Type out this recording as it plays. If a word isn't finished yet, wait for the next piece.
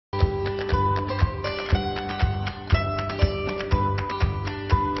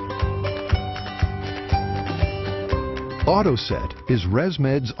AutoSet is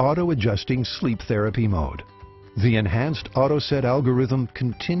ResMed's auto-adjusting sleep therapy mode. The enhanced AutoSet algorithm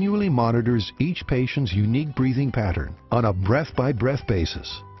continually monitors each patient's unique breathing pattern on a breath-by-breath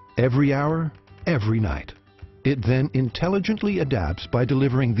basis, every hour, every night. It then intelligently adapts by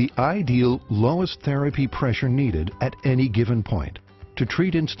delivering the ideal lowest therapy pressure needed at any given point to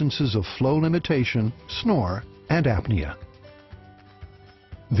treat instances of flow limitation, snore, and apnea.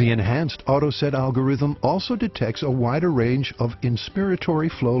 The enhanced AutoSet algorithm also detects a wider range of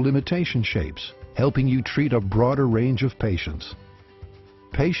inspiratory flow limitation shapes, helping you treat a broader range of patients.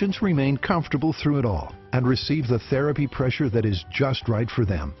 Patients remain comfortable through it all and receive the therapy pressure that is just right for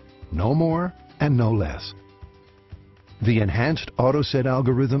them. No more and no less. The enhanced AutoSet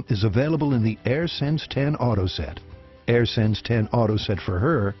algorithm is available in the Airsense 10 AutoSet, Airsense 10 AutoSet for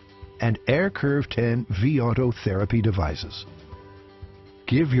her, and AirCurve 10 V-Auto therapy devices.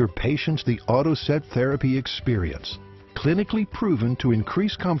 Give your patients the AutoSet therapy experience, clinically proven to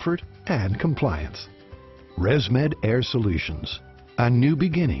increase comfort and compliance. ResMed Air Solutions, a new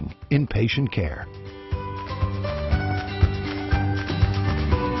beginning in patient care.